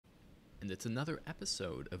and it's another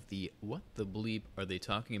episode of the What the Bleep Are They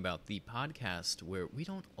Talking About, the podcast where we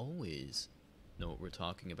don't always know what we're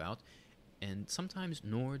talking about, and sometimes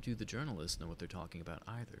nor do the journalists know what they're talking about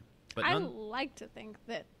either. But I like to think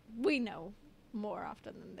that we know more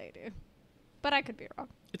often than they do, but I could be wrong.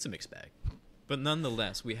 It's a mixed bag. But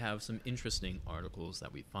nonetheless, we have some interesting articles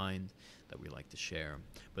that we find that we like to share.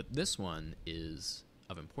 But this one is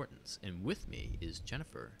of importance, and with me is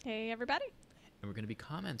Jennifer. Hey, everybody. And we're going to be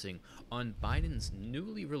commenting on Biden's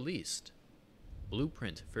newly released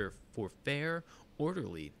blueprint for fair,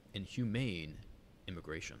 orderly, and humane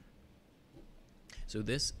immigration. So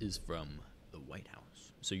this is from the White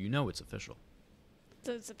House. So you know it's official. It's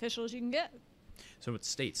as official as you can get. So it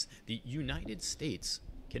states, the United States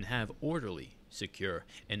can have orderly, secure,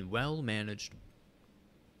 and well-managed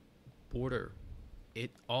border. It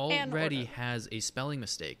already has a spelling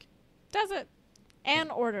mistake. Does it?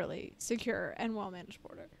 An orderly, secure, and well-managed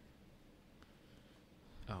border.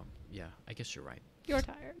 Yeah, I guess you're right. You're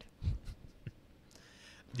tired.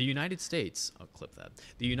 The United States, I'll clip that.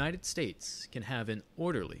 The United States can have an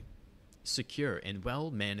orderly, secure, and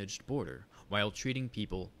well-managed border while treating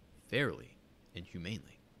people fairly and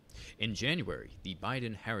humanely. In January, the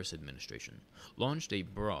Biden-Harris administration launched a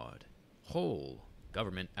broad, whole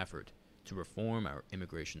government effort to reform our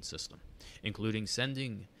immigration system, including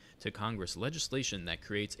sending to Congress legislation that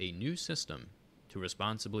creates a new system to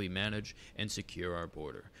responsibly manage and secure our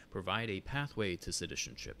border, provide a pathway to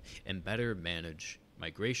citizenship, and better manage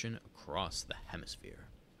migration across the hemisphere.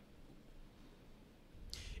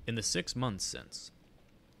 In the 6 months since,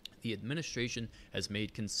 the administration has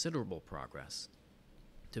made considerable progress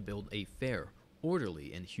to build a fair,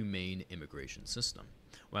 orderly, and humane immigration system,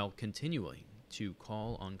 while continuing to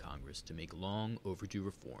call on Congress to make long overdue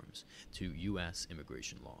reforms to U.S.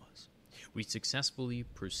 immigration laws. We successfully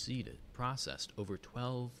processed over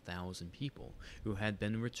 12,000 people who had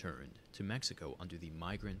been returned to Mexico under the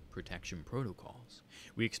Migrant Protection Protocols.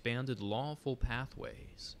 We expanded lawful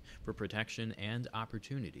pathways for protection and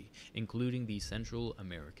opportunity, including the Central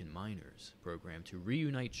American Minors Program to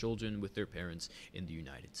reunite children with their parents in the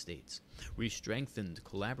United States. We strengthened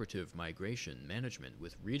collaborative migration management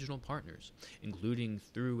with regional partners, including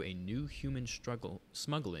through a new human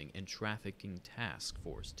smuggling and trafficking task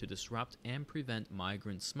force to disrupt and prevent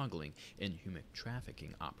migrant smuggling and human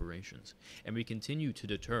trafficking operations. And we continue to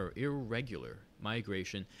deter irregular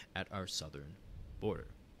migration at our southern border.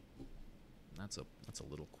 That's a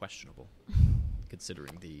little questionable,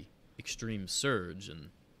 considering the extreme surge in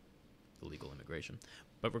illegal immigration.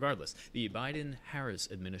 But regardless, the Biden-Harris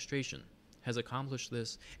administration has accomplished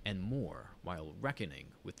this and more while reckoning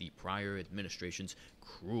with the prior administration's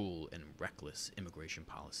cruel and reckless immigration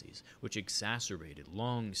policies, which exacerbated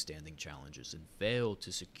long-standing challenges and failed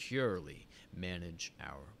to securely manage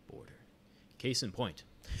our border. Case in point,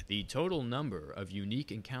 the total number of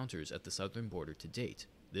unique encounters at the southern border to date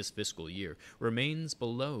this fiscal year remains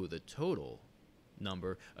below the total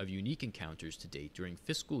number of unique encounters to date during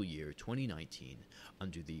fiscal year 2019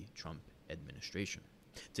 under the Trump administration.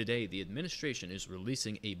 Today, the administration is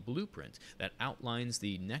releasing a blueprint that outlines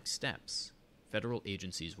the next steps federal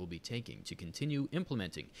agencies will be taking to continue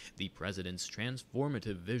implementing the president's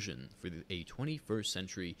transformative vision for a 21st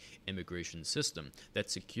century immigration system that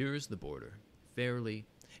secures the border fairly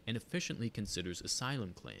and efficiently considers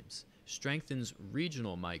asylum claims, strengthens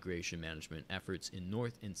regional migration management efforts in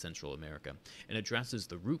North and Central America, and addresses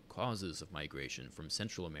the root causes of migration from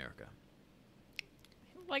Central America.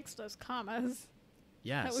 He likes those commas.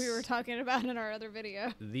 Yes. That we were talking about in our other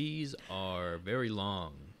video. These are very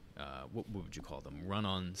long, what would you call them,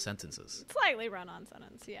 run-on sentences. Slightly run-on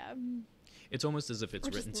sentence, yeah. It's almost as if it's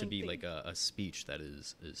Or written just to be lengthy. like a speech that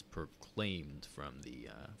is proclaimed from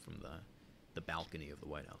the balcony of the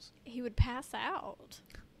White House. He would pass out.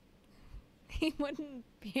 He wouldn't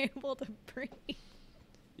be able to breathe.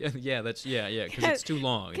 Yeah, because it's too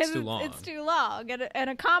long. It's too long. It's too long, and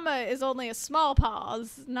a comma is only a small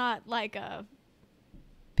pause, not like a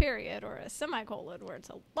period or a semicolon where it's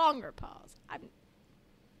a longer pause. I'm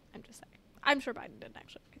just saying. I'm sure Biden didn't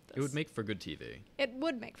actually write this. It would make for good TV. It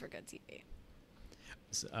would make for good TV.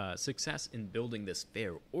 Success in building this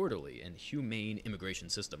fair, orderly, and humane immigration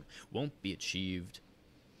system won't be achieved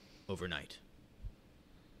overnight.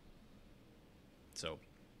 So,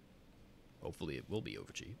 hopefully it will be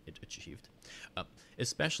achieved,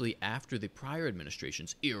 especially after the prior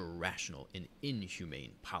administration's irrational and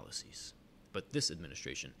inhumane policies. But this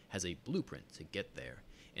administration has a blueprint to get there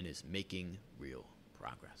and is making real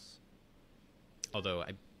progress. Although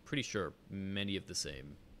I'm pretty sure many of the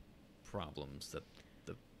same problems that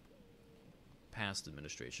the past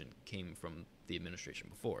administration came from the administration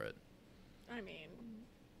before it. I mean,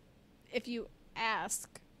 if you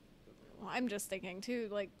ask, well, I'm just thinking too,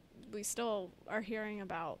 like, we still are hearing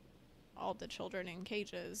about all the children in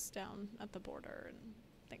cages down at the border and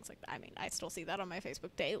things like that. I mean, I still see that on my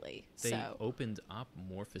Facebook daily. They So opened up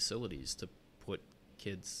more facilities to put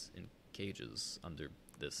kids in cages under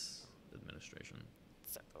this administration.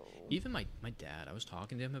 so Even my dad, I was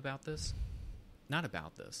talking to him about this. Not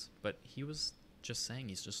about this, but he was just saying,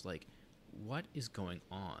 he's just like, what is going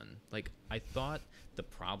on? Like, I thought the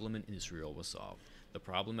problem in Israel was solved. The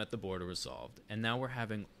problem at the border was solved. And now we're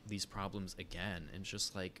having these problems again. And it's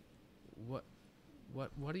just like, what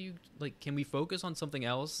are you, like, can we focus on something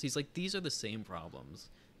else? He's like, these are the same problems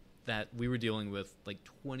that we were dealing with like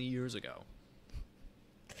 20 years ago.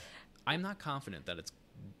 I'm not confident that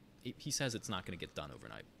he says it's not going to get done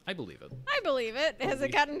overnight. I believe it. I believe it. Has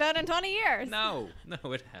it gotten done in 20 years? No,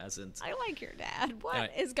 it hasn't. I like your dad.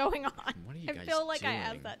 What is going on? What are you I guys feel like I doing?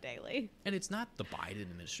 ask that daily. And it's not the Biden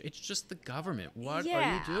administration. It's just the government. What Yeah.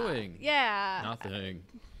 are you doing? Yeah. Nothing.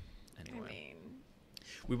 I Anyway, mean,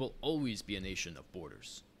 we will always be a nation of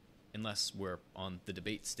borders. Unless we're on the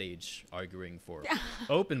debate stage arguing for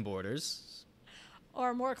open borders.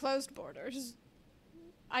 or more closed borders.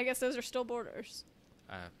 I guess those are still borders.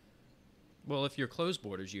 Well, if you're closed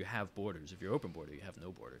borders, you have borders. If you're open border, you have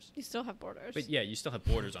no borders. You still have borders. But yeah, you still have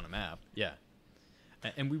borders on a map. Yeah.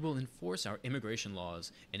 And we will enforce our immigration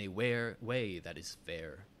laws in a way that is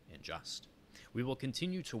fair and just. We will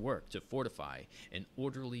continue to work to fortify an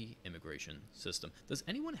orderly immigration system. Does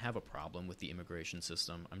anyone have a problem with the immigration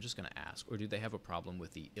system? I'm just going to ask. Or do they have a problem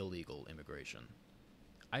with the illegal immigration?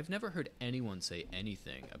 I've never heard anyone say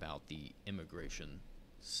anything about the immigration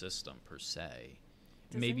system per se.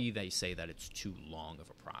 Maybe they say that it's too long of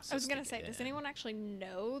a process. I was going to say, get does in. anyone actually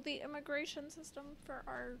know the immigration system for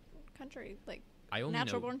our country? Like, I only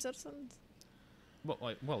natural know, born citizens?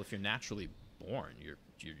 well, if you're naturally born,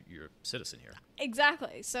 you're a citizen here.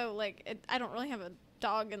 Exactly. So, like, I don't really have a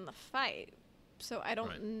dog in the fight. So I don't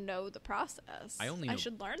Right. know the process. I only I know-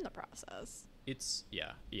 should learn the process. It's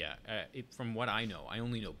yeah. From what I know, I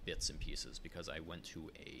only know bits and pieces because I went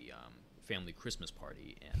to a family Christmas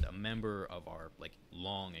party, and a member of our like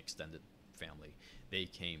long extended family, they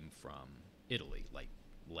came from Italy like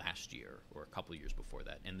last year or a couple years before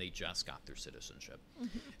that, and they just got their citizenship,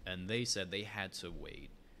 and they said they had to wait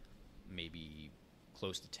maybe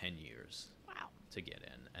close to 10 years Wow. to get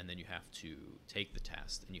in, and then you have to take the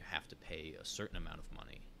test and you have to pay a certain amount of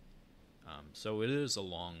money. So it is a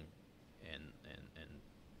long and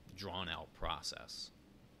drawn out process.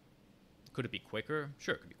 Could it be quicker?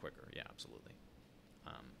 Sure, it could be quicker. Yeah, absolutely.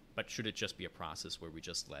 But should it just be a process where we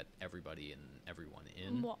just let everybody and everyone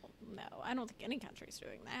in? Well, no, I don't think any country's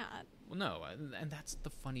doing that. Well, no, and that's the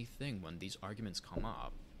funny thing when these arguments come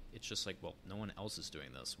up. It's just like, well, no one else is doing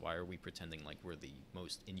this. Why are we pretending like we're the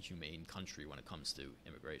most inhumane country when it comes to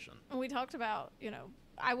immigration? And we talked about,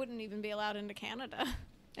 I wouldn't even be allowed into Canada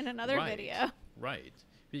in another video. Right.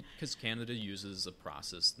 Because Canada uses a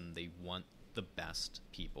process and they want the best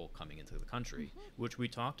people coming into the country, which we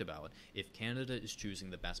talked about. If Canada is choosing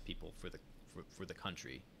the best people for the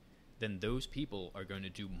country, then those people are going to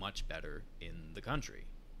do much better in the country.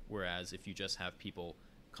 Whereas if you just have people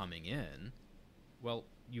coming in, well,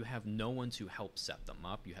 you have no one to help set them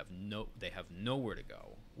up. They have nowhere to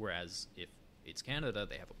go. Whereas if it's Canada,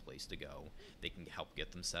 they have a place to go. They can help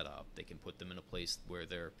get them set up. They can put them in a place where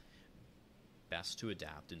they're best to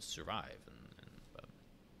adapt and survive.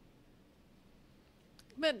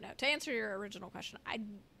 But no, to answer your original question,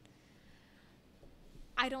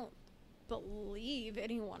 I don't believe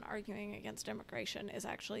anyone arguing against immigration is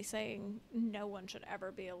actually saying no one should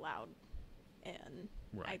ever be allowed in.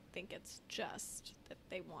 Right. I think it's just that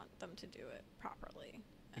they want them to do it properly.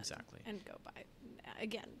 Exactly. And go by.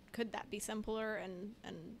 Again, could that be simpler and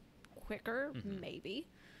quicker? Maybe.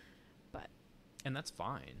 But. And that's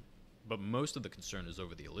fine. But most of the concern is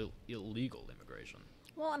over the illegal immigration.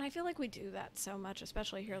 Well, and I feel like we do that so much,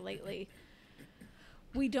 especially here lately.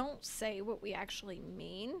 We don't say what we actually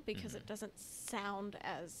mean because it doesn't sound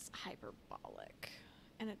as hyperbolic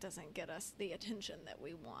and it doesn't get us the attention that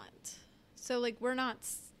we want. So, like,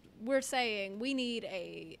 we're saying we need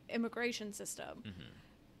a immigration system.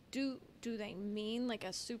 Do they mean like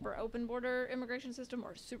a super open border immigration system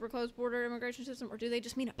or a super closed border immigration system, or do they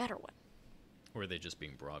just mean a better one? Or are they just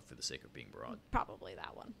being broad for the sake of being broad? Probably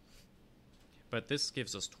that one. But this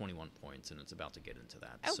gives us 21 points, and it's about to get into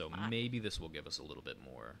that. Oh, so my. maybe this will give us a little bit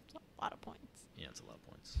more. It's a lot of points. Yeah, it's a lot of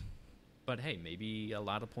points. But hey, maybe a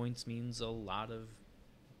lot of points means a lot of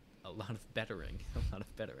bettering. A lot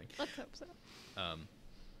of bettering. Let's hope so.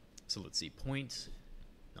 So let's see. Point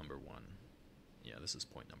number 1. Yeah, this is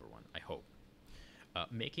point number 1. I hope.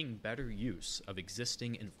 making better use of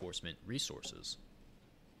existing enforcement resources.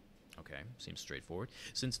 Okay, seems straightforward.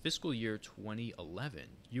 Since fiscal year 2011,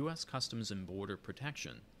 U.S. Customs and Border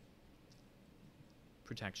Protection's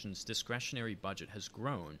discretionary budget has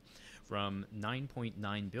grown from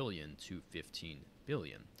 $9.9 billion to $15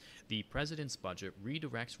 billion. The president's budget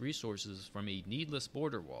redirects resources from a needless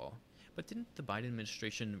border wall, but didn't the Biden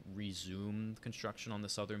administration resume construction on the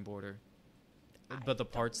southern border? But the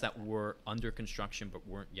parts that were under construction but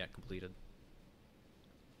weren't yet completed?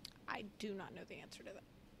 I do not know the answer to that.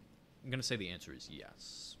 I'm going to say the answer is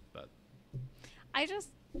yes, but... I just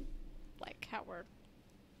like how we're...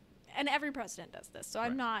 And every president does this, so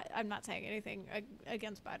Right. I'm not saying anything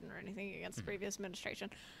against Biden or anything against the previous administration.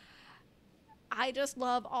 I just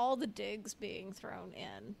love all the digs being thrown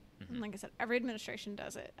in. And like I said, every administration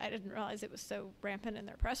does it. I didn't realize it was so rampant in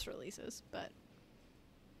their press releases, but...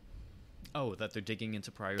 Oh, that they're digging into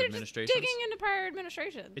prior They're administrations? just digging into prior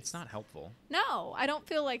administrations. It's not helpful. No, I don't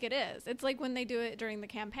feel like it is. It's like when they do it during the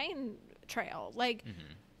campaign trail. Like,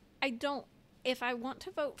 I don't... If I want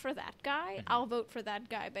to vote for that guy, I'll vote for that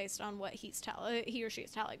guy based on what he or she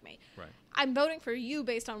is telling me. Right. I'm voting for you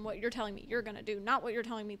based on what you're telling me you're going to do, not what you're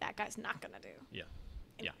telling me that guy's not going to do. Yeah.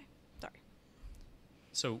 Anyway, Yeah. sorry.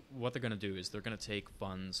 So what they're going to do is they're going to take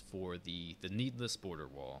funds for the needless border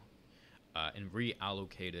wall and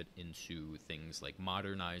reallocate it into things like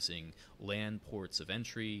modernizing land ports of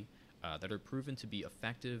entry that are proven to be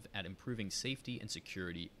effective at improving safety and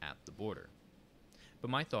security at the border. But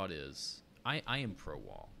my thought is, I am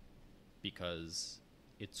pro-wall because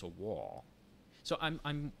it's a wall. So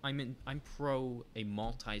I'm pro a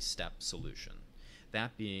multi-step solution.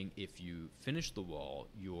 That being, if you finish the wall,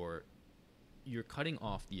 you're cutting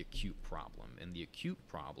off the acute problem, and the acute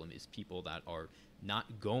problem is people that are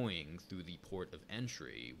not going through the port of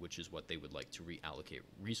entry, which is what they would like to reallocate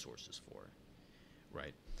resources for,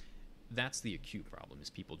 right? That's the acute problem, is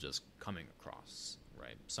people just coming across,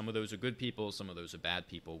 right? Some of those are good people, some of those are bad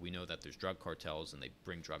people. We know that there's drug cartels and they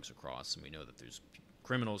bring drugs across, and we know that there's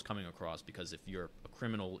criminals coming across, because if you're a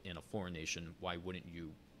criminal in a foreign nation, why wouldn't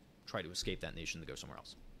you try to escape that nation to go somewhere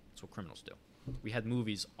else? That's what criminals do. We had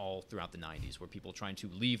movies all throughout the 90s where people trying to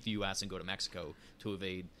leave the U.S. and go to Mexico to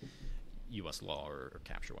evade U.S. law or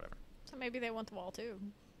capture, whatever. So maybe they want the wall, too.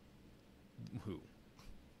 Who?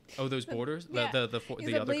 Oh, those borders? Yeah. The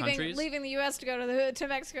other countries? Leaving the U.S. to go to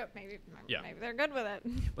Mexico. Maybe they're good with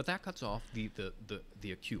it. But that cuts off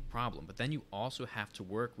the acute problem. But then you also have to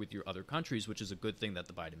work with your other countries, which is a good thing that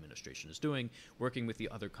the Biden administration is doing, working with the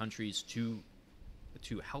other countries to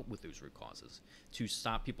help with those root causes, to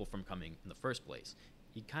stop people from coming in the first place.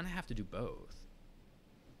 You kind of have to do both.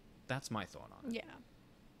 That's my thought on it.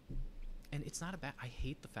 Yeah. And it's not a bad... I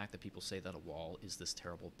hate the fact that people say that a wall is this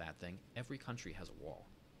terrible bad thing. Every country has a wall.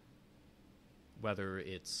 Whether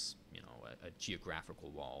it's, a geographical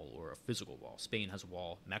wall or a physical wall. Spain has a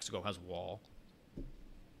wall. Mexico has a wall.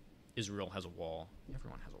 Israel has a wall.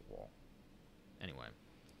 Everyone has a wall.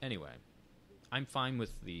 Anyway, I'm fine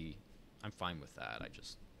with that.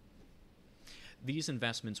 These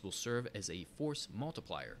investments will serve as a force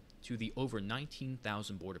multiplier to the over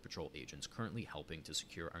 19,000 Border Patrol agents currently helping to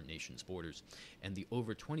secure our nation's borders, and the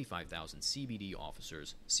over 25,000 CBP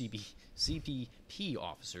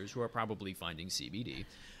officers who are probably finding CBD,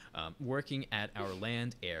 working at our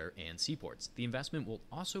land, air, and seaports. The investment will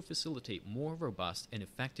also facilitate more robust and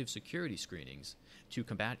effective security screenings to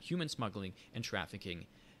combat human smuggling and trafficking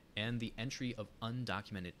and the entry of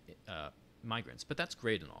undocumented migrants. But that's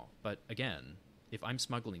great and all. But again, if I'm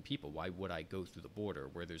smuggling people, why would I go through the border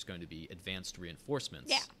where there's going to be advanced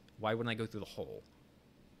reinforcements? Yeah. Why wouldn't I go through the hole?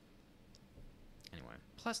 Anyway,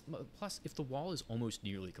 plus, if the wall is almost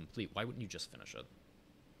nearly complete, why wouldn't you just finish it?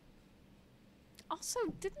 Also,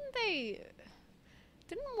 didn't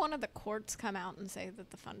one of the courts come out and say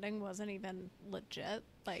that the funding wasn't even legit?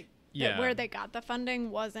 Like, that where they got the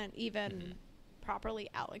funding wasn't even properly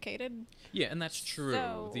allocated? Yeah, and that's true.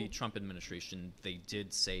 So, the Trump administration, they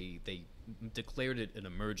did say they declared it an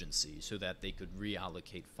emergency so that they could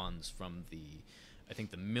reallocate funds from the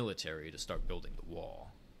military to start building the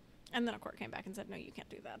wall. And then a court came back and said, no, you can't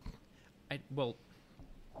do that. Well,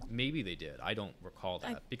 maybe they did. I don't recall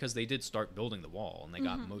that, because they did start building the wall and they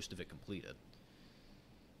got most of it completed.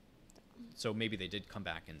 So maybe they did come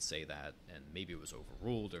back and say that, and maybe it was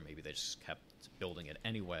overruled, or maybe they just kept building it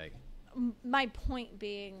anyway. My point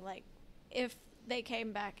being, like, if they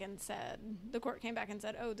came back and said, the court came back and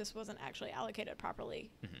said, oh, this wasn't actually allocated properly,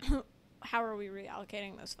 how are we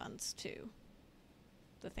reallocating those funds to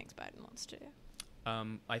the things Biden wants to do?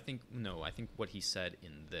 I think what he said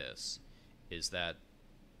in this is that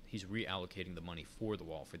he's reallocating the money for the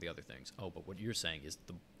wall for the other things. Oh, but what you're saying is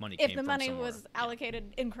the money If came the from money somewhere. was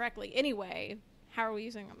allocated incorrectly anyway, how are we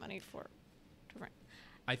using the money for different?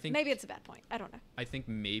 I think Maybe it's a bad point. I don't know. I think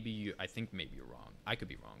maybe you're wrong. I could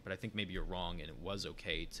be wrong, but I think maybe you're wrong, and it was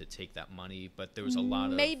okay to take that money. But there was a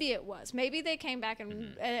lot of Maybe it was. Maybe they came back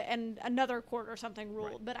and another court or something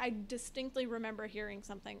ruled. Right. But I distinctly remember hearing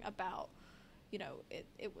something about,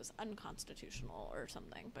 it was unconstitutional or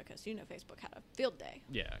something because Facebook had a field day.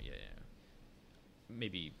 yeah.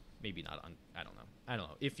 Maybe not. I don't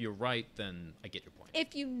know. If you're right, then I get your point.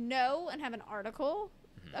 If you know and have an article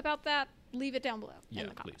about that, leave it down below in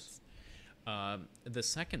the comments. The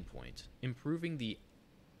second point, improving the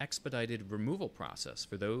expedited removal process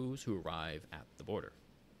for those who arrive at the border.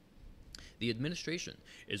 The administration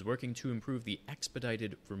is working to improve the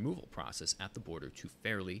expedited removal process at the border to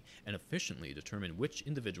fairly and efficiently determine which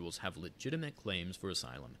individuals have legitimate claims for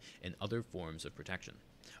asylum and other forms of protection.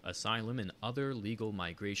 Asylum and other legal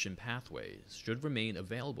migration pathways should remain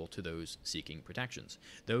available to those seeking protections.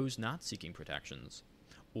 Those not seeking protections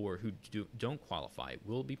or who don't qualify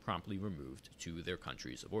will be promptly removed to their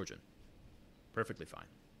countries of origin. Perfectly fine.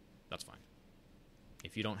 That's fine.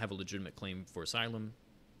 If you don't have a legitimate claim for asylum,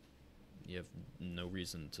 you have no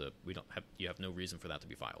reason for that to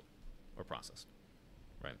be filed or processed,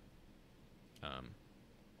 right?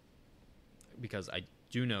 Because I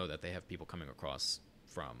do know that they have people coming across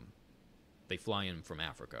they fly in from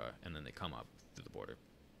Africa and then they come up through the border.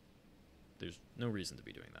 There's no reason to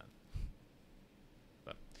be doing that.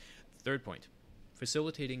 But third point,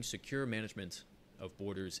 facilitating secure management of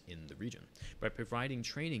borders in the region by providing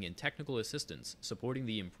training and technical assistance, supporting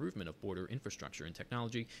the improvement of border infrastructure and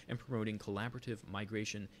technology, and promoting collaborative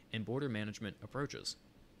migration and border management approaches.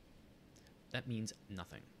 That means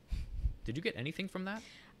nothing. Did you get anything from that?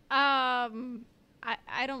 I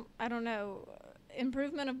don't know.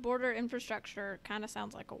 Improvement of border infrastructure kind of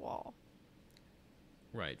sounds like a wall.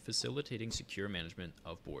 Right. Facilitating secure management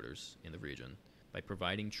of borders in the region by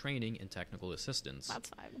providing training and technical assistance. That's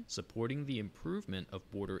fine. Supporting the improvement of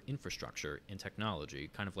border infrastructure and technology,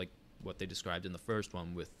 kind of like what they described in the first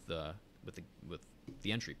one with the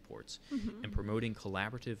entry ports, and promoting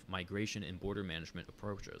collaborative migration and border management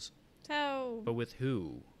approaches. So, But with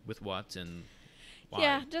who, with what, and why?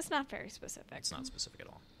 yeah, just not very specific. It's not specific at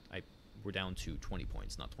all. We're down to 20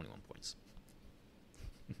 points, not 21 points.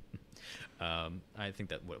 I think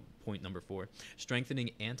that point number 4,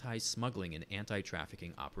 strengthening anti-smuggling and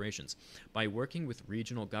anti-trafficking operations by working with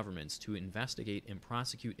regional governments to investigate and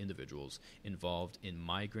prosecute individuals involved in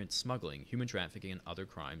migrant smuggling, human trafficking, and other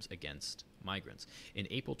crimes against migrants. In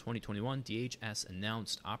April 2021, DHS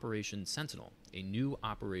announced Operation Sentinel, a new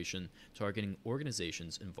operation targeting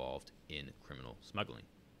organizations involved in criminal smuggling.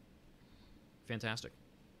 Fantastic.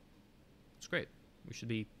 It's great. We should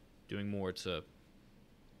be doing more to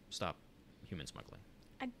stop human smuggling.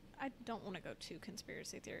 I don't want to go too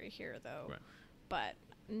conspiracy theory here, though. Right. But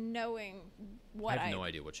knowing what I have no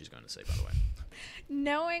idea what she's going to say, by the way.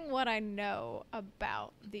 Knowing what I know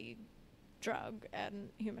about the drug and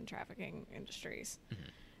human trafficking industries,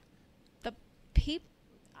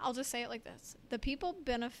 I'll just say it like this. The people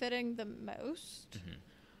benefiting the most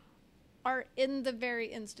are in the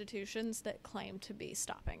very institutions that claim to be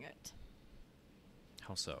stopping it.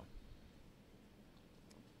 How so?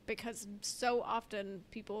 Because so often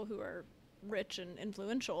people who are rich and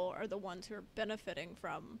influential are the ones who are benefiting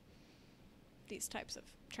from these types of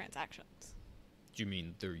transactions. Do you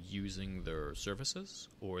mean they're using their services,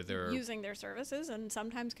 or they're using their services and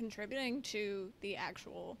sometimes contributing to the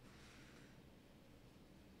actual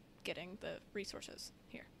getting the resources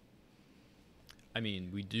here? I mean,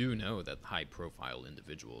 we do know that high-profile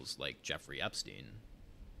individuals like Jeffrey Epstein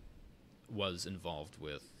was involved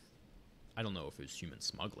with, I don't know if it was human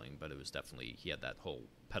smuggling, but it was definitely, he had that whole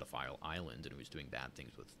pedophile island and he was doing bad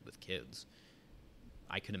things with kids.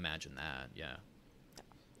 I can imagine that, yeah.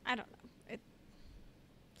 I don't know. It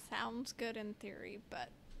sounds good in theory, but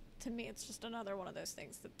to me it's just another one of those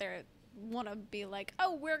things that they want to be like,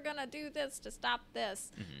 oh, we're going to do this to stop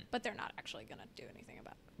this, but they're not actually going to do anything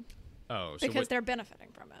about it. Oh, so because they're benefiting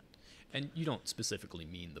from it. And you don't specifically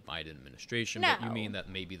mean the Biden administration, No. but you mean that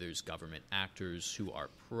maybe there's government actors who are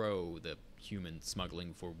pro the human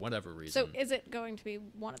smuggling for whatever reason. So is it going to be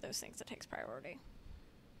one of those things that takes priority?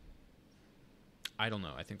 I don't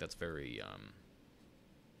know. I think that's very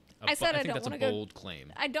I think that's a bold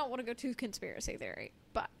claim. I don't want to go too conspiracy theory,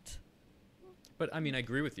 but I mean, I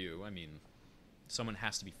agree with you. I mean, someone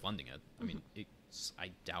has to be funding it. I mean,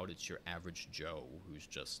 I doubt it's your average Joe who's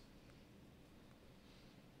just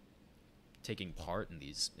taking part in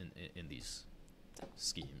these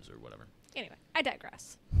schemes or whatever. Anyway, I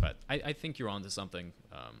digress. But I think you're onto something.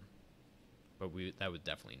 But that would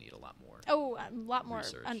definitely need a lot more. Oh, a lot more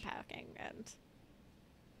research. unpacking and.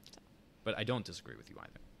 But I don't disagree with you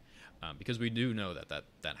either. Because we do know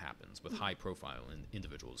that happens with high-profile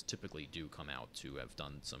individuals. Typically, do come out to have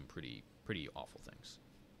done some pretty awful things.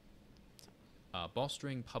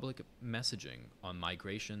 Bolstering public messaging on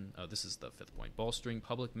migration. This is the 5th point. Bolstering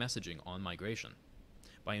public messaging on migration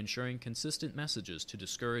by ensuring consistent messages to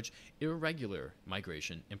discourage irregular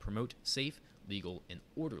migration and promote safe, legal, and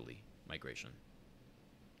orderly migration.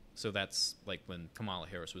 So that's like when Kamala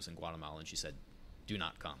Harris was in Guatemala and she said, "Do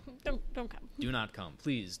not come. Don't come." Do not come.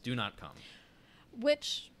 Please do not come."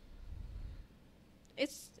 Which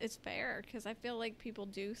it's fair, because I feel like people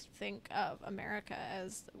do think of America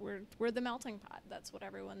as we're the melting pot. That's what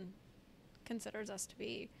everyone considers us to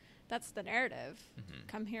be. That's the narrative. Mm-hmm.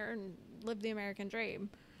 Come here and live the American dream.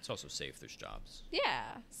 It's also safe. There's jobs.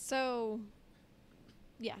 Yeah. So,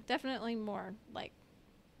 yeah, definitely more like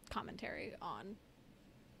commentary on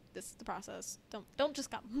this is the process. Don't just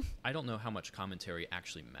come. I don't know how much commentary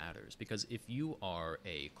actually matters, because if you are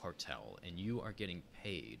a cartel and you are getting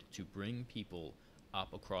paid to bring people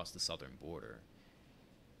up across the southern border,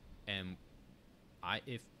 and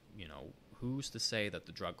who's to say that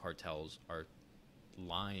the drug cartels are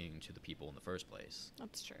lying to the people in the first place?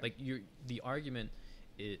 That's true. Like the argument,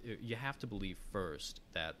 you have to believe first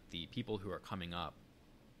that the people who are coming up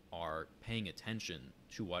are paying attention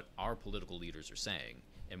to what our political leaders are saying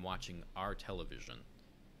and watching our television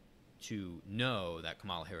to know that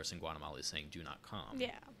Kamala Harris in Guatemala is saying "do not come."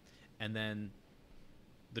 Yeah. And then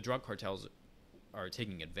the drug cartels are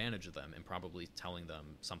taking advantage of them and probably telling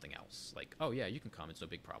them something else, like, "Oh yeah, you can come. It's no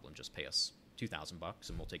big problem. Just pay us $2,000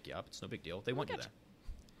 and we'll take you up. It's no big deal." They want you there.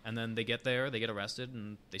 And then they get there, they get arrested,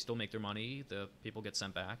 and they still make their money. The people get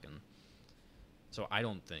sent back, and so I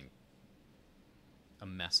don't think a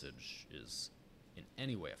message is in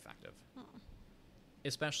any way effective.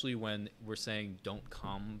 Especially when we're saying don't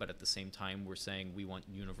come, but at the same time we're saying we want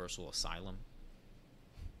universal asylum.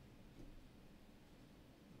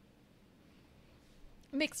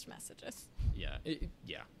 Mixed messages. Yeah,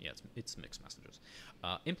 it's mixed messages.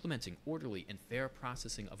 Implementing orderly and fair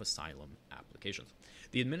processing of asylum applications.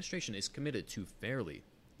 The administration is committed to fairly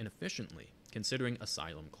and efficiently considering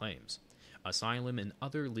asylum claims. Asylum and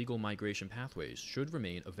other legal migration pathways should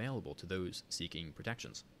remain available to those seeking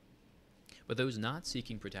protections. But those not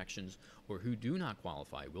seeking protections or who do not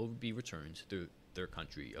qualify will be returned to their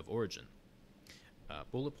country of origin.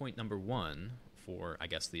 Bullet point number 1 for, I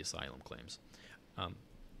guess, the asylum claims.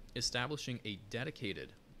 Establishing a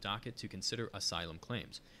dedicated docket to consider asylum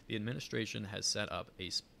claims. The administration has set up a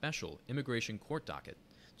special immigration court docket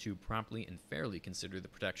to promptly and fairly consider the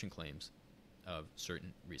protection claims of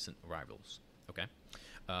certain recent arrivals. Okay.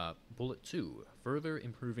 Bullet 2, further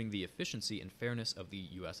improving the efficiency and fairness of the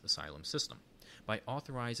U.S. asylum system by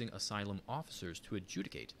authorizing asylum officers to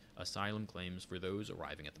adjudicate asylum claims for those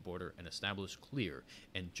arriving at the border and establish clear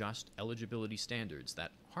and just eligibility standards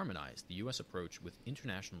that harmonize the U.S. approach with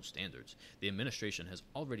international standards. The administration has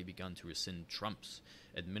already begun to rescind Trump's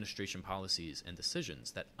administration policies and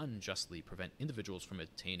decisions that unjustly prevent individuals from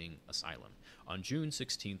obtaining asylum. On June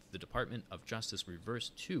 16th, the Department of Justice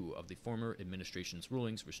reversed 2 of the former administration's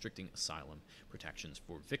rulings restricting asylum protections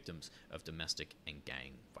for victims of domestic and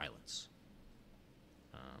gang violence.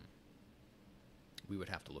 We would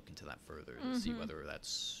have to look into that further to see whether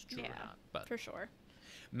that's true or not. But for sure.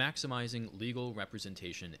 Maximizing legal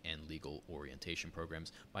representation and legal orientation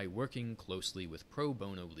programs by working closely with pro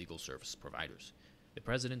bono legal service providers. The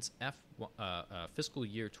President's fiscal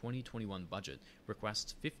year 2021 budget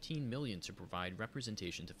requests $15 million to provide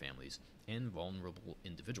representation to families and vulnerable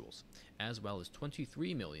individuals, as well as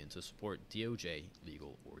 $23 million to support DOJ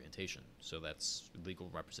legal orientation. So that's legal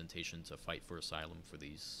representation to fight for asylum for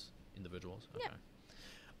these individuals? Okay. Yeah.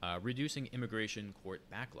 Reducing immigration court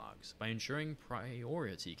backlogs by ensuring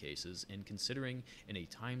priority cases and considering in a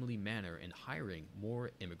timely manner and hiring more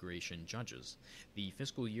immigration judges. The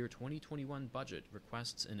fiscal year 2021 budget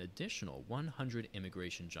requests an additional 100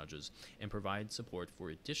 immigration judges and provides support for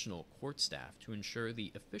additional court staff to ensure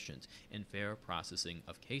the efficient and fair processing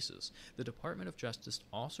of cases. The Department of Justice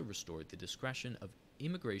also restored the discretion of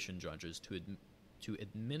immigration judges to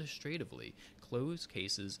administratively close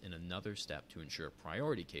cases in another step to ensure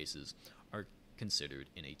priority cases are considered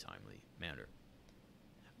in a timely manner.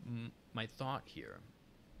 My thought here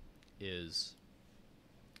is,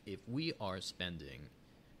 if we are spending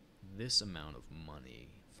this amount of money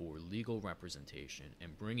for legal representation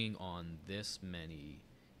and bringing on this many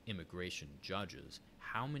immigration judges,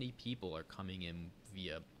 how many people are coming in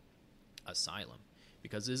via asylum?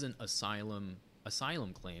 Because isn't asylum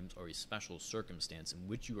claims are a special circumstance in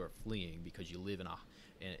which you are fleeing because you live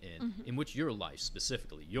in which your life,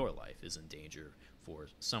 specifically your life, is in danger for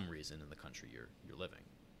some reason in the country you're living.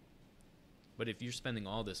 But if you're spending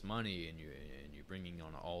all this money and you're bringing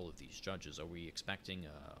on all of these judges, are we expecting?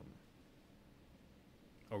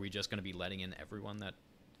 Are we just going to be letting in everyone that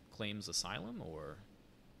claims asylum, or?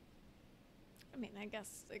 I mean, I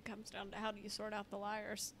guess it comes down to how do you sort out the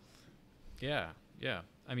liars. Yeah.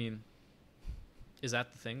 I mean, is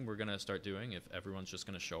that the thing we're going to start doing? If everyone's just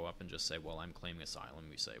going to show up and just say, well, I'm claiming asylum,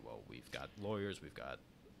 we say, well, we've got lawyers, we've got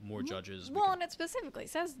more judges. Well, and it specifically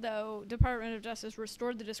says, though, Department of Justice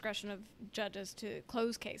restored the discretion of judges to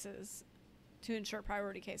close cases to ensure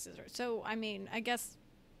priority cases. So, I mean, I guess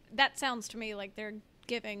that sounds to me like they're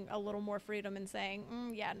giving a little more freedom and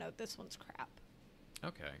saying, yeah, no, this one's crap.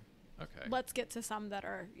 Okay. Let's get to some that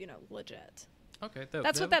are, legit. Okay.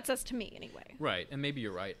 That's what that says to me, anyway. Right, and maybe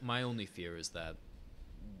you're right. My only fear is that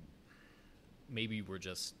maybe we're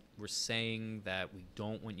saying that we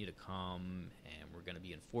don't want you to come and we're going to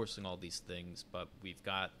be enforcing all these things, but we've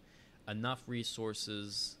got enough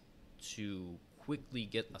resources to quickly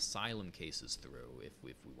get asylum cases through if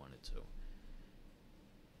we wanted to.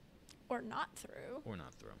 Or not through.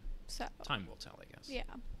 So time will tell, I guess. Yeah.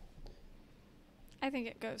 I think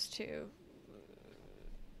it goes to,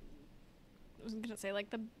 I was going to say,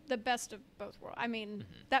 like, the best of both worlds. I mean,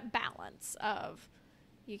 that balance of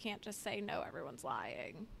you can't just say, no, everyone's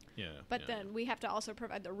lying. Yeah. But then we have to also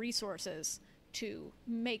provide the resources to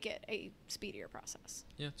make it a speedier process.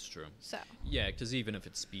 Yeah, it's true. So. Yeah, because even if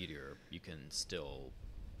it's speedier, you can still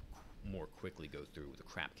more quickly go through the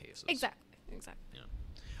crap cases. Exactly. Yeah.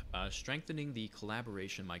 Strengthening the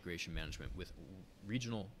collaboration migration management with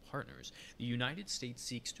regional partners. The United States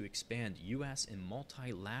seeks to expand U.S. and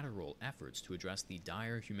multilateral efforts to address the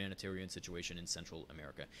dire humanitarian situation in Central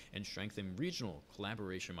America and strengthen regional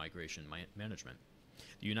collaboration migration management.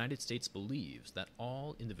 The United States believes that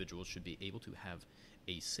all individuals should be able to have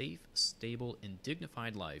a safe, stable, and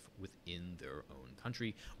dignified life within their own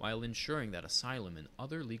country, while ensuring that asylum and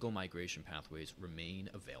other legal migration pathways remain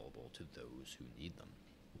available to those who need them.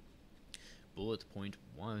 Bullet point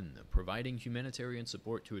 1, providing humanitarian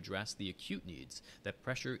support to address the acute needs that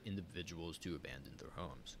pressure individuals to abandon their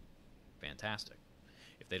homes. Fantastic.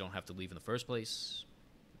 If they don't have to leave in the first place,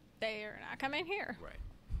 they are not coming here. Right.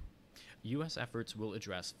 U.S. efforts will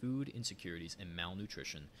address food insecurities and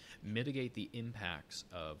malnutrition, mitigate the impacts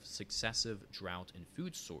of successive drought and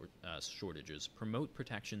food shortages, promote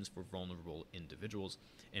protections for vulnerable individuals,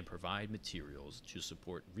 and provide materials to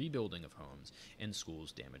support rebuilding of homes and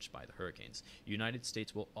schools damaged by the hurricanes. The United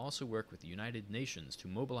States will also work with the United Nations to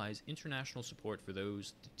mobilize international support for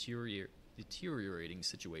those deteriorating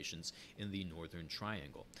situations in the Northern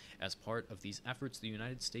Triangle. As part of these efforts, the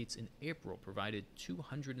United States in April provided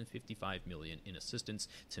 $255 million in assistance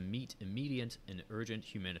to meet immediate and urgent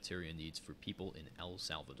humanitarian needs for people in El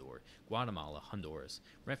Salvador, Guatemala, Honduras,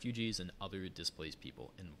 refugees and other displaced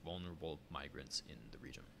people, and vulnerable migrants in the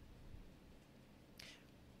region.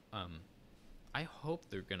 I hope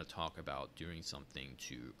they're going to talk about doing something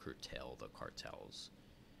to curtail the cartels,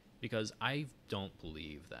 because I don't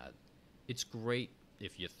believe that. It's great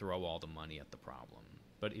if you throw all the money at the problem,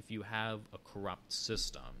 but if you have a corrupt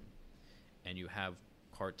system and you have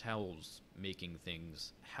cartels making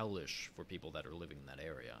things hellish for people that are living in that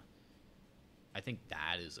area, I think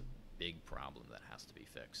that is a big problem that has to be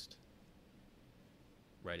fixed.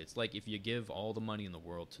 Right? It's like if you give all the money in the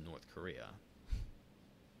world to North Korea,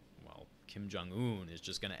 well, Kim Jong-un is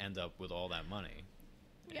just going to end up with all that money.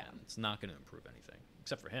 Yeah. And it's not going to improve anything,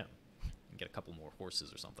 except for him. And get a couple more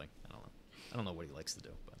horses or something. I don't know what he likes to do,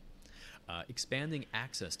 but expanding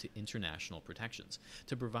access to international protections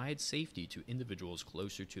to provide safety to individuals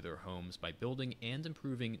closer to their homes by building and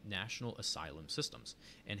improving national asylum systems,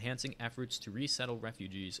 enhancing efforts to resettle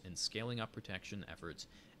refugees, and scaling up protection efforts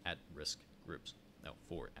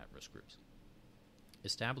for at-risk groups.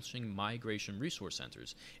 Establishing migration resource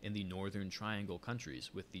centers in the Northern Triangle countries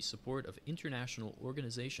with the support of international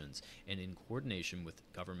organizations and in coordination with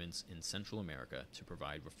governments in Central America to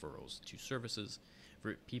provide referrals to services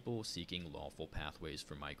for people seeking lawful pathways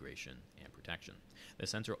for migration and protection. The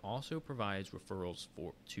center also provides referrals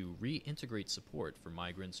to reintegrate support for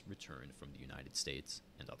migrants returned from the United States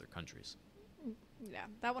and other countries. Yeah,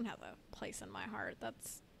 that one has a place in my heart.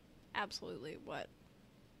 That's absolutely what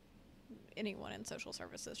anyone in social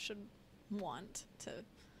services should want, to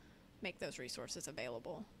make those resources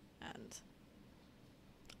available. And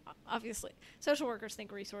obviously social workers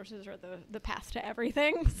think resources are the path to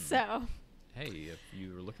everything. So hey, if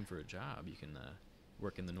you're looking for a job, you can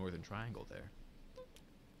work in the Northern Triangle there.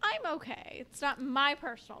 I'm okay. It's not my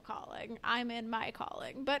personal calling. I'm in my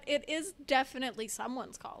calling, but it is definitely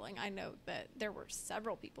someone's calling. I know that there were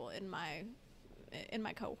several people in my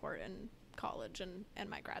cohort in college and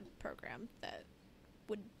my grad program that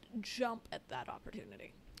would jump at that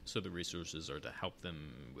opportunity. So the resources are to help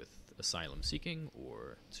them with asylum seeking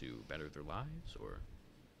or to better their lives, or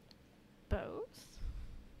Both.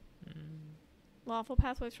 Lawful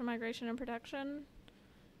pathways for migration and protection,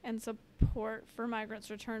 and support for migrants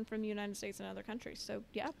returned from the United States and other countries. So,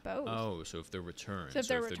 yeah, both. Oh, so if they're returned, So if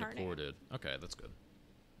they're deported. Okay, that's good.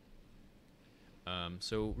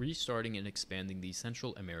 So restarting and expanding the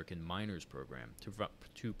Central American Minors Program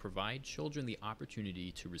to provide children the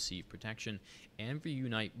opportunity to receive protection and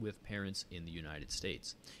reunite with parents in the United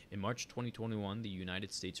States. In March 2021, the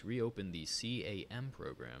United States reopened the CAM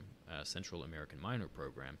program, Central American Minor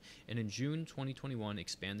Program, and in June 2021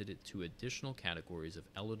 expanded it to additional categories of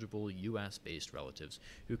eligible U.S.-based relatives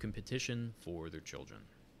who can petition for their children.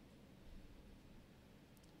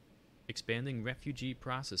 Expanding refugee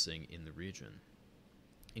processing in the region,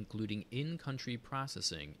 including in-country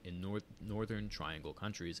processing in Northern Triangle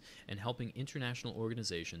countries and helping international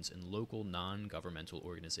organizations and local non-governmental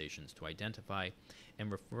organizations to identify and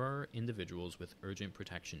refer individuals with urgent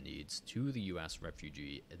protection needs to the U.S.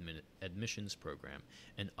 Refugee Admissions Program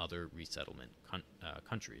and other resettlement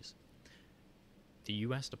countries. The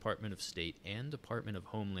U.S. Department of State and Department of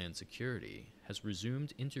Homeland Security has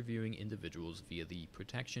resumed interviewing individuals via the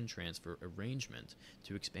Protection Transfer Arrangement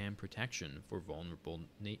to expand protection for vulnerable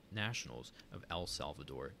nationals of El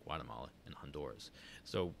Salvador, Guatemala, and Honduras.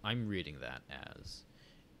 So I'm reading that as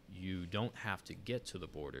you don't have to get to the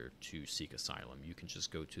border to seek asylum. You can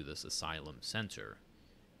just go to this asylum center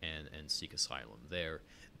and seek asylum there.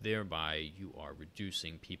 Thereby, you are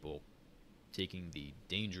reducing people taking the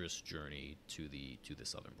dangerous journey to the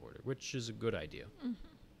southern border, which is a good idea.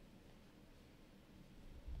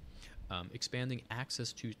 Expanding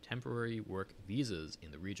access to temporary work visas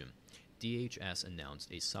in the region. DHS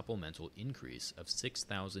announced a supplemental increase of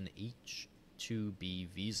 6,000 H-2B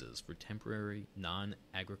visas for temporary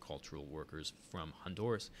non-agricultural workers from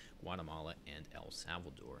Honduras, Guatemala, and El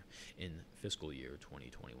Salvador in fiscal year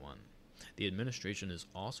 2021. The administration is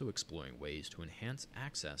also exploring ways to enhance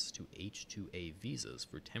access to H-2A visas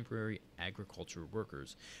for temporary agriculture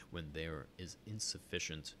workers when there is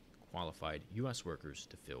insufficient qualified U.S. workers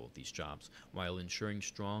to fill these jobs, while ensuring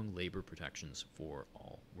strong labor protections for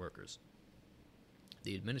all workers.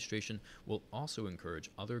 The administration will also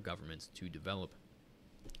encourage other governments to develop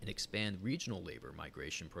and expand regional labor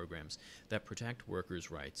migration programs that protect workers'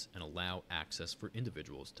 rights and allow access for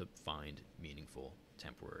individuals to find meaningful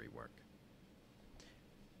temporary work.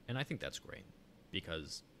 And I think that's great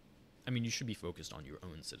because, I mean, you should be focused on your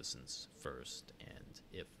own citizens first, and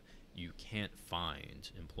if you can't find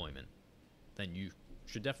employment, then you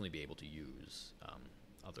should definitely be able to use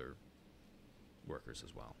other workers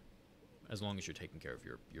as well, as long as you're taking care of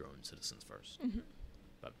your own citizens first.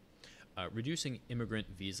 But reducing immigrant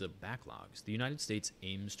visa backlogs. The United States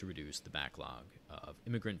aims to reduce the backlog of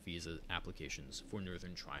immigrant visa applications for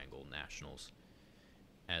Northern Triangle nationals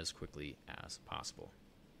as quickly as possible.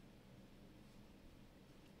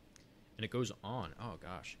 And it goes on,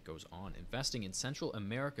 it goes on. Investing in Central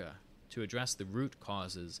America to address the root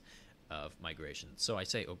causes of migration. So I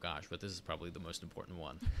say, oh gosh, but this is probably the most important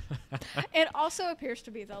one. It also appears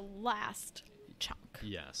to be the last chunk.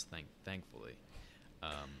 Yes, thankfully.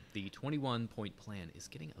 The 21-point plan is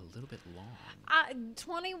getting a little bit long.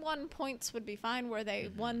 21 points would be fine were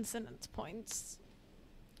they one-sentence points.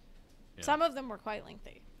 Yeah. Some of them were quite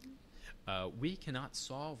lengthy. We cannot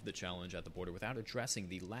solve the challenge at the border without addressing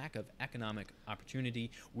the lack of economic opportunity,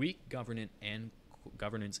 weak governance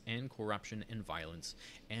and corruption and violence,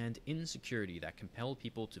 and insecurity that compel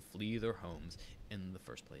people to flee their homes in the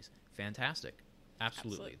first place. Fantastic.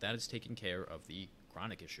 Absolutely. That is taking care of the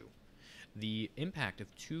chronic issue. The impact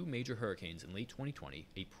of two major hurricanes in late 2020,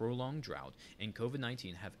 a prolonged drought, and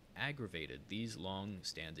COVID-19 have aggravated these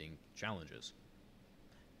long-standing challenges.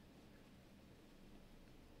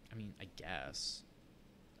 I mean, I guess.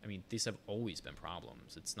 I mean, these have always been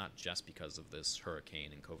problems. It's not just because of this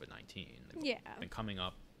hurricane and COVID-19. They've been coming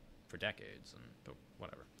up for decades, but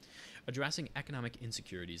whatever. Addressing economic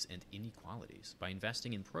insecurities and inequalities by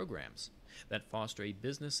investing in programs that foster a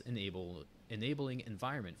business-enabling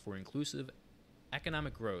environment for inclusive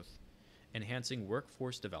economic growth, enhancing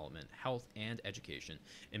workforce development, health, and education,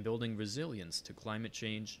 and building resilience to climate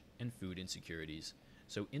change and food insecurities,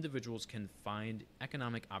 so individuals can find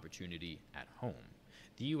economic opportunity at home.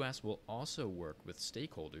 The U.S. will also work with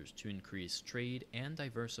stakeholders to increase trade and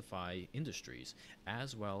diversify industries,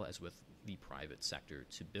 as well as with the private sector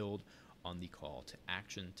to build on the call to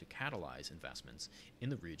action to catalyze investments in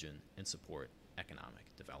the region and support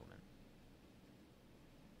economic development.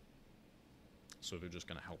 So they're just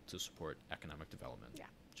going to help to support economic development. Yeah.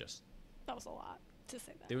 Just That was a lot to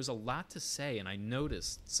say that. there was a lot to say, and I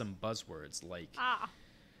noticed some buzzwords like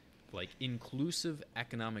inclusive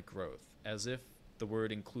economic growth, as if the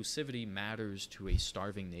word inclusivity matters to a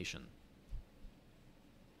starving nation.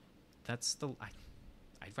 That's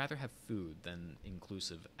I'd rather have food than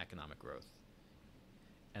inclusive economic growth.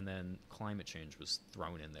 And then climate change was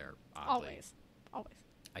thrown in there oddly. Always.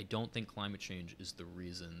 I don't think climate change is the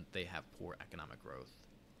reason they have poor economic growth,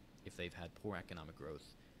 if they've had poor economic growth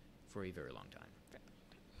for a very long time.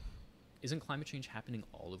 Isn't climate change happening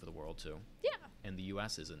all over the world too? Yeah. And the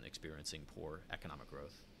U.S. isn't experiencing poor economic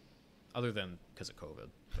growth, other than because of COVID.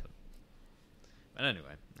 But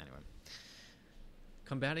anyway.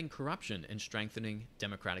 Combating corruption and strengthening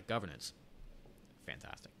democratic governance.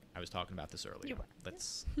 Fantastic. I was talking about this earlier. You were.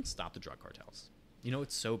 Let's stop the drug cartels. You know,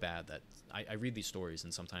 it's so bad that I read these stories,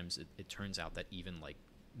 and sometimes it turns out that even, like,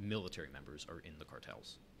 military members are in the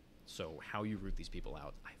cartels. So how you root these people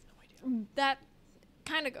out, I have no idea. That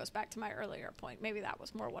kind of goes back to my earlier point. Maybe that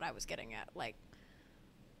was more what I was getting at. Like,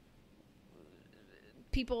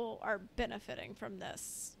 people are benefiting from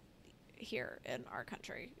this here in our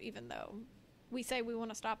country, even though we say we want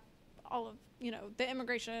to stop all of, the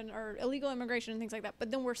immigration or illegal immigration and things like that,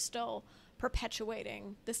 but then we're still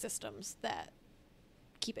perpetuating the systems that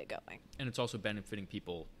keep it going. And it's also benefiting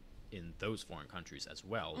people in those foreign countries as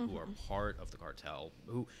well, who are part of the cartel,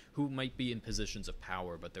 who might be in positions of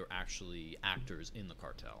power, but they're actually actors in the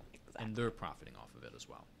cartel. Exactly. And they're profiting off of it as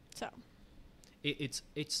well. So it's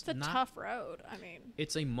a not, tough road. I mean,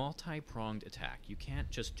 it's a multi-pronged attack. You can't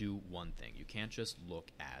just do one thing. You can't just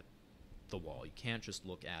look at the wall. You can't just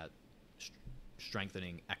look at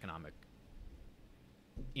strengthening economic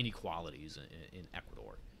inequalities in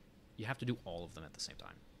Ecuador. You have to do all of them at the same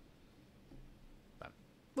time.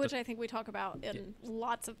 Which I think we talk about in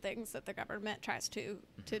lots of things that the government tries to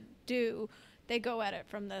do. They go at it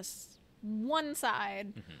from this one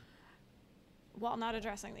side while not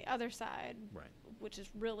addressing the other side, right? Which is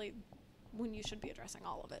really when you should be addressing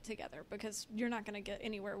all of it together, because you're not going to get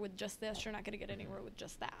anywhere with just this. You're not going to get anywhere with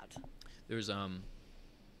just that. There's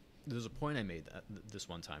a point I made this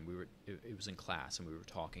one time. It was in class, and we were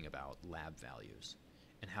talking about lab values.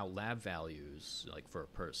 And how lab values, like for a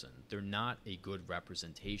person, they're not a good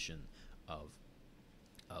representation of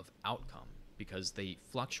outcome, because they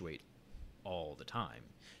fluctuate all the time.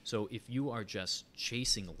 So if you are just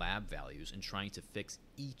chasing lab values and trying to fix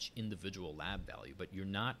each individual lab value, but you're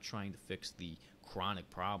not trying to fix the chronic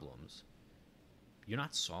problems, you're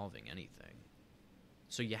not solving anything.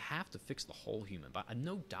 So you have to fix the whole human body.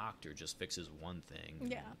 No doctor just fixes one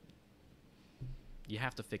thing. Yeah. You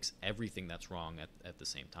have to fix everything that's wrong at the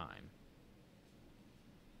same time.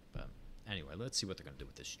 But anyway, let's see what they're going to do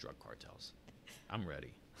with these drug cartels. I'm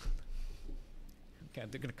ready. Okay,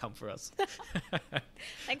 they're going to come for us.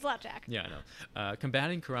 Thanks a lot, Jack. Yeah, I know.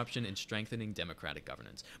 Combating corruption and strengthening democratic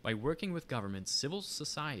governance. By working with government, civil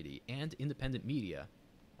society, and independent media,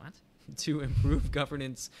 to improve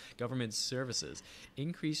government services,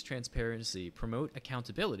 increase transparency, promote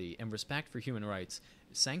accountability and respect for human rights,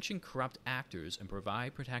 sanction corrupt actors, and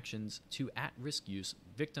provide protections to at-risk youth,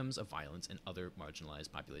 victims of violence, and other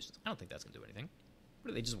marginalized populations. I don't think that's going to do anything.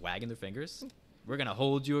 What are they, just wagging their fingers? We're going to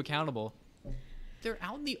hold you accountable. They're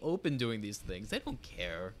out in the open doing these things. They don't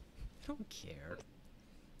care. They don't care.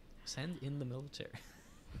 Send in the military.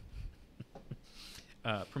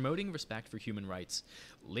 Promoting respect for human rights,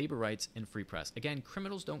 labor rights, and free press. Again,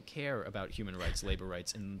 criminals don't care about human rights, labor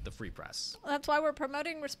rights, and the free press. That's why we're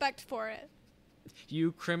promoting respect for it.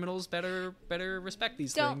 You criminals better respect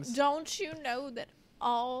these things. Don't you know that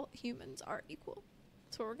all humans are equal?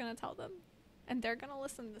 That's what we're going to tell them. And they're going to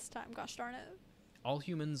listen this time, gosh darn it. All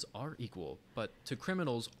humans are equal, but to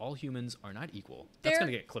criminals, all humans are not equal. That's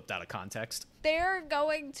going to get clipped out of context. They're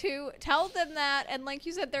going to tell them that, and like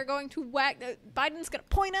you said, they're going to Biden's going to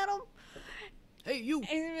point at them. Hey, you! And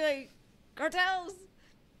he's going to be like, cartels,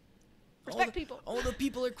 respect people. All the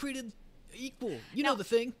people are created equal. You know the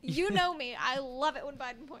thing. You know me. I love it when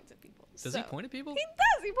Biden points at people. Does he point at people? He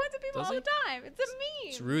does. He points at people all the time. It's a meme.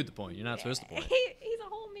 It's rude to point. You're not supposed to point. He's a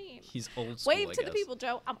whole meme. He's old school, Wave to the people,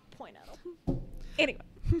 Joe. I'm going to point at them. Anyway.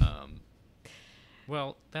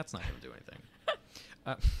 Well, that's not going to do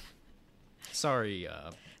anything. Sorry,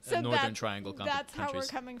 so Northern Triangle countries. That's how we're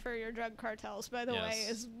coming for your drug cartels, by the way,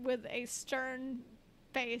 is with a stern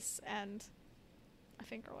face and a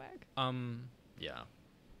finger wag. Yeah.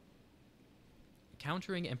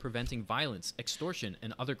 countering and preventing violence, extortion,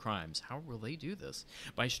 and other crimes. How will they do this?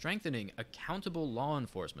 By strengthening accountable law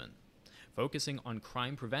enforcement, focusing on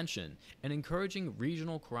crime prevention, and encouraging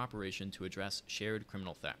regional cooperation to address shared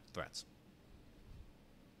criminal threats.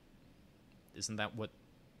 Isn't that what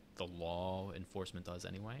the law enforcement does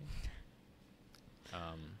anyway?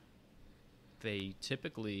 They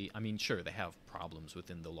typically, I mean, sure, they have problems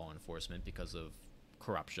within the law enforcement because of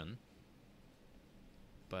corruption,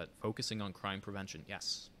 but focusing on crime prevention,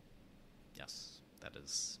 yes, that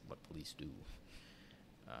is what police do.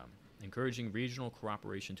 Encouraging regional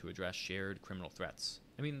cooperation to address shared criminal threats.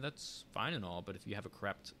 I mean, that's fine and all, but if you have a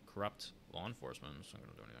corrupt law enforcement, it's not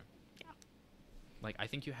going to do anything. Yeah. Like, I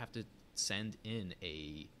think you have to send in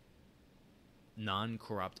a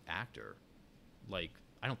non-corrupt actor. Like,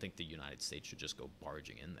 I don't think the United States should just go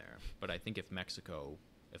barging in there. But I think if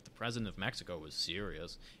the president of Mexico was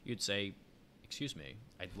serious, you'd say, excuse me,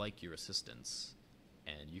 I'd like your assistance.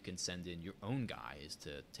 And you can send in your own guys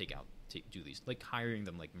to do these, like hiring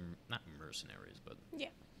them like, not mercenaries, but... Yeah.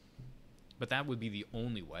 But that would be the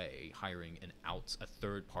only way, hiring a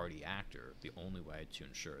third-party actor, the only way to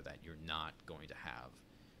ensure that you're not going to have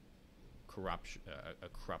a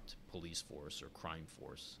corrupt police force or crime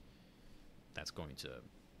force that's going to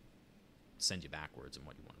send you backwards in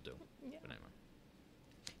what you want to do. Yeah. But anyway.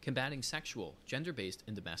 Combating sexual, gender-based,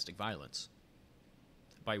 and domestic violence.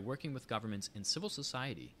 By working with governments and civil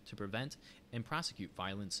society to prevent and prosecute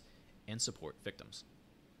violence and support victims.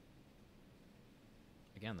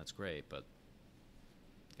 Again, that's great, but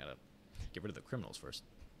you gotta get rid of the criminals first.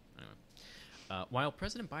 Anyway. While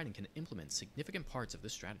President Biden can implement significant parts of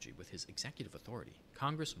this strategy with his executive authority,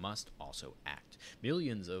 Congress must also act.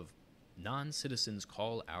 Millions of non-citizens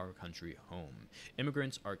call our country home.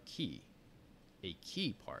 Immigrants are a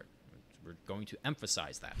key part. We're going to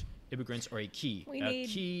emphasize that. Immigrants are a key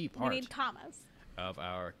part. We need commas. Of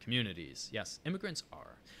our communities. Yes, immigrants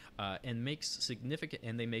are, and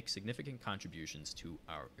they make significant contributions to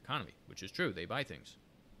our economy, which is true. They buy things,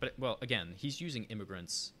 but well, again, he's using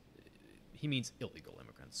immigrants. He means illegal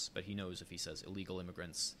immigrants, but he knows if he says illegal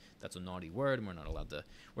immigrants, that's a naughty word, and we're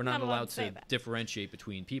not allowed to differentiate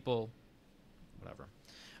between people. Whatever.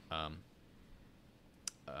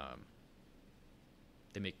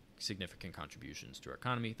 They make significant contributions to our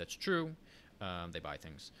economy. That's true. They buy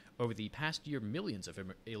things. Over the past year, millions of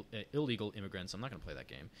illegal immigrants, I'm not going to play that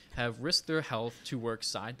game, have risked their health to work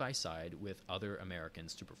side by side with other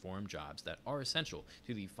Americans to perform jobs that are essential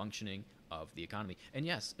to the functioning of the economy. And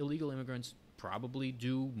yes, illegal immigrants probably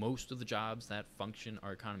do most of the jobs that function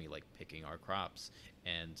our economy, like picking our crops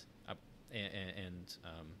and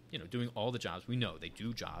doing all the jobs. We know they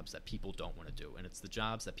do jobs that people don't want to do, and it's the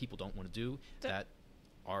jobs that people don't want to do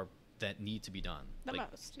that need to be done.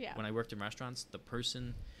 When I worked in restaurants, the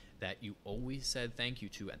person that you always said thank you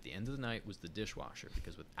to at the end of the night was the dishwasher,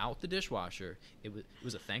 because without the dishwasher, it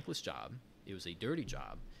was a thankless job. It was a dirty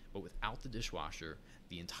job, but without the dishwasher,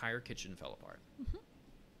 the entire kitchen fell apart.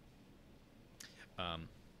 Mm-hmm.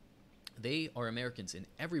 They are Americans in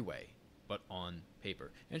every way, but on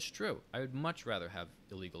paper. And it's true. I would much rather have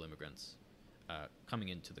illegal immigrants coming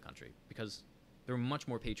into the country, because they're much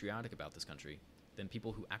more patriotic about this country than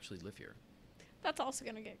people who actually live here. That's also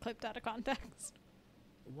going to get clipped out of context.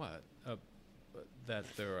 What? That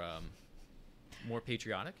they're more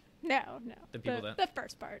patriotic? No. The people the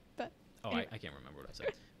first part, but... Oh, anyway. I can't remember what I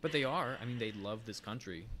said. But they are. I mean, they love this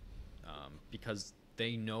country because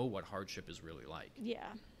they know what hardship is really like. Yeah.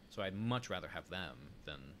 So I'd much rather have them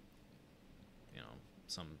than,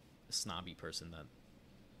 some snobby person that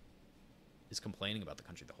is complaining about the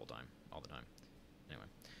country all the time. Anyway.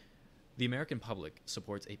 The American public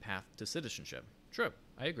supports a path to citizenship. True.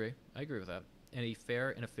 I agree with that. And a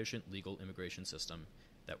fair and efficient legal immigration system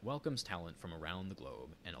that welcomes talent from around the globe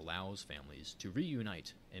and allows families to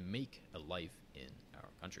reunite and make a life in our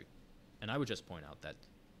country. And I would just point out that,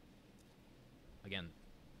 again,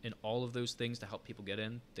 in all of those things to help people get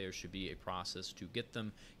in, there should be a process to get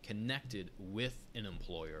them connected with an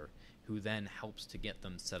employer who then helps to get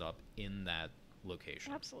them set up in that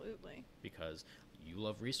location. Absolutely. Because you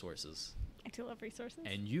love resources. I do love resources.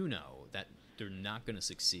 And you know that they're not going to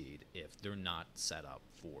succeed if they're not set up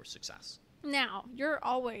for success. Now, you're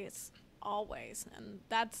always, and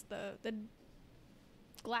that's the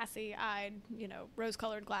glassy-eyed,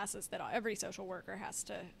 rose-colored glasses that every social worker has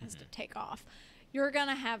to take off. You're going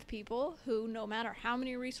to have people who, no matter how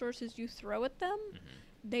many resources you throw at them,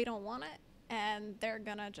 they don't want it, and they're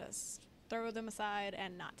going to just throw them aside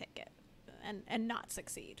and not take it and not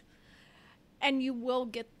succeed. And you will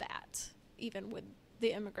get that even with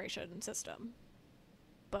the immigration system.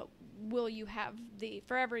 But will you have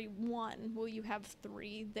for every one, will you have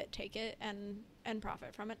 3 that take it and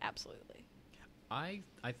profit from it? Absolutely. I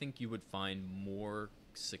think you would find more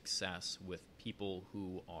success with people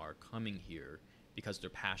who are coming here because they're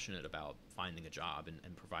passionate about finding a job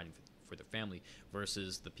and providing for their family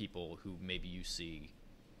versus the people who maybe you see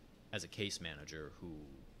as a case manager who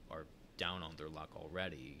are down on their luck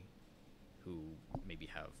already, who maybe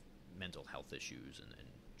have mental health issues and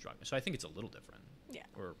drug. So I think it's a little different. Yeah.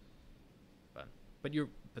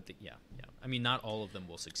 Yeah. I mean, not all of them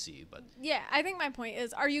will succeed, but yeah, I think my point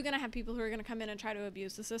is, are you going to have people who are going to come in and try to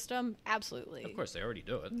abuse the system? Absolutely. Of course, they already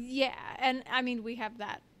do it. Yeah, and I mean, we have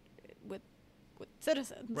that with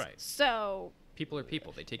citizens. Right. So people are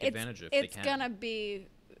people. They take advantage if they can. It's going to be,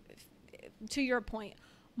 to your point,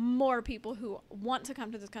 more people who want to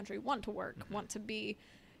come to this country, want to work, want to be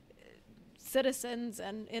citizens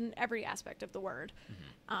and in every aspect of the word,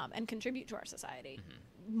 and contribute to our society,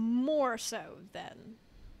 more so than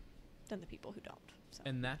the people who don't. So.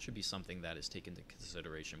 And that should be something that is taken into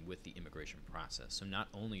consideration with the immigration process. So not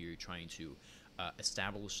only are you trying to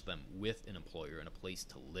establish them with an employer and a place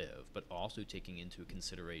to live, but also taking into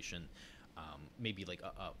consideration maybe like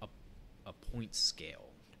a point scale.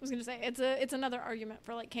 I was going to say, it's another argument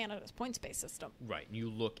for like Canada's points-based system. Right. And you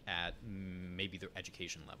look at maybe their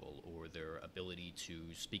education level or their ability to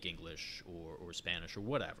speak English or Spanish or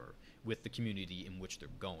whatever with the community in which they're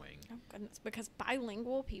going. Oh, goodness. Because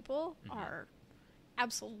bilingual people are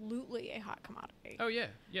absolutely a hot commodity. Oh, yeah.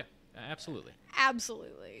 Yeah. Absolutely.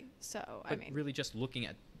 Absolutely. So, but I mean, really just looking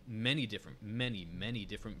at many different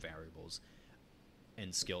variables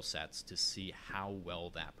and skill sets to see how well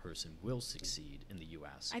that person will succeed in the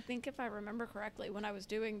U.S. I think if I remember correctly, when I was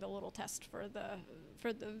doing the little test for the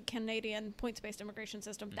Canadian points-based immigration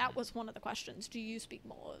system, that was one of the questions. Do you speak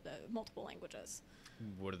multiple languages?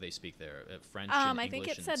 What do they speak there? French and English think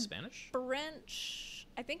it and said Spanish? French.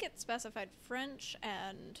 I think it specified French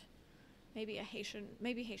and maybe Haitian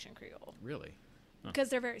Creole. Really? Because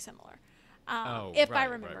they're very similar. I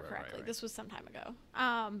remember correctly. Right. This was some time ago.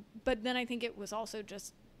 But then I think it was also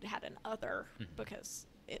just had an other because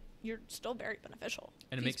you're still very beneficial.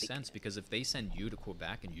 And it makes sense because if they send you to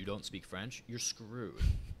Quebec and you don't speak French, you're screwed.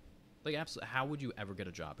 Like, absolutely. How would you ever get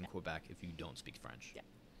a job in Quebec if you don't speak French? Yeah.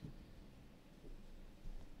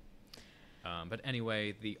 But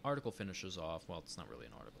anyway, the article finishes off. Well, it's not really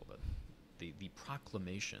an article, but the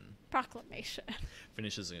proclamation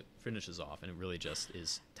finishes off, and it really just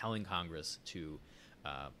is telling Congress to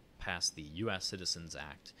pass the U.S. Citizens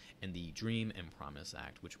Act and the Dream and Promise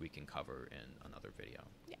Act, which we can cover in another video.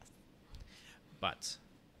 Yes. But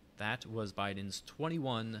that was Biden's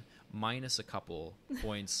 21 minus a couple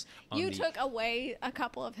points. You took away a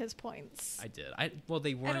couple of his points. I did. Well,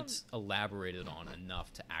 they weren't elaborated on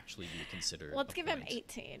enough to actually be considered. Let's give him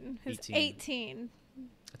 18. His 18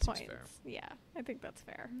 that points. Seems fair. Yeah, I think that's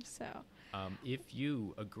fair. So, if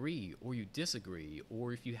you agree or you disagree,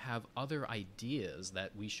 or if you have other ideas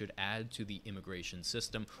that we should add to the immigration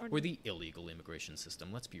system or the illegal immigration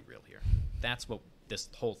system, let's be real here. That's what this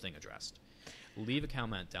whole thing addressed. Leave a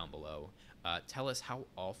comment down below. Tell us how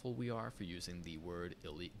awful we are for using the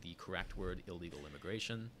correct word, illegal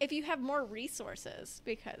immigration. If you have more resources,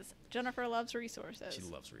 because Jennifer loves resources. She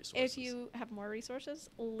loves resources. If you have more resources,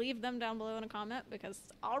 leave them down below in a comment because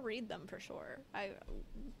I'll read them for sure.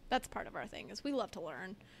 That's part of our thing is we love to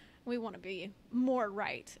learn. We want to be more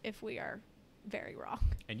right if we are very wrong.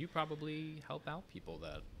 And you probably help out people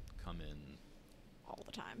that come in all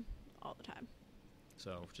the time.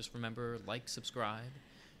 So just remember, like, subscribe.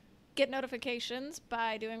 Get notifications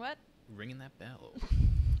by doing what? Ringing that bell.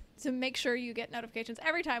 So make sure you get notifications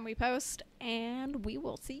every time we post, and we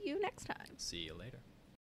will see you next time. See you later.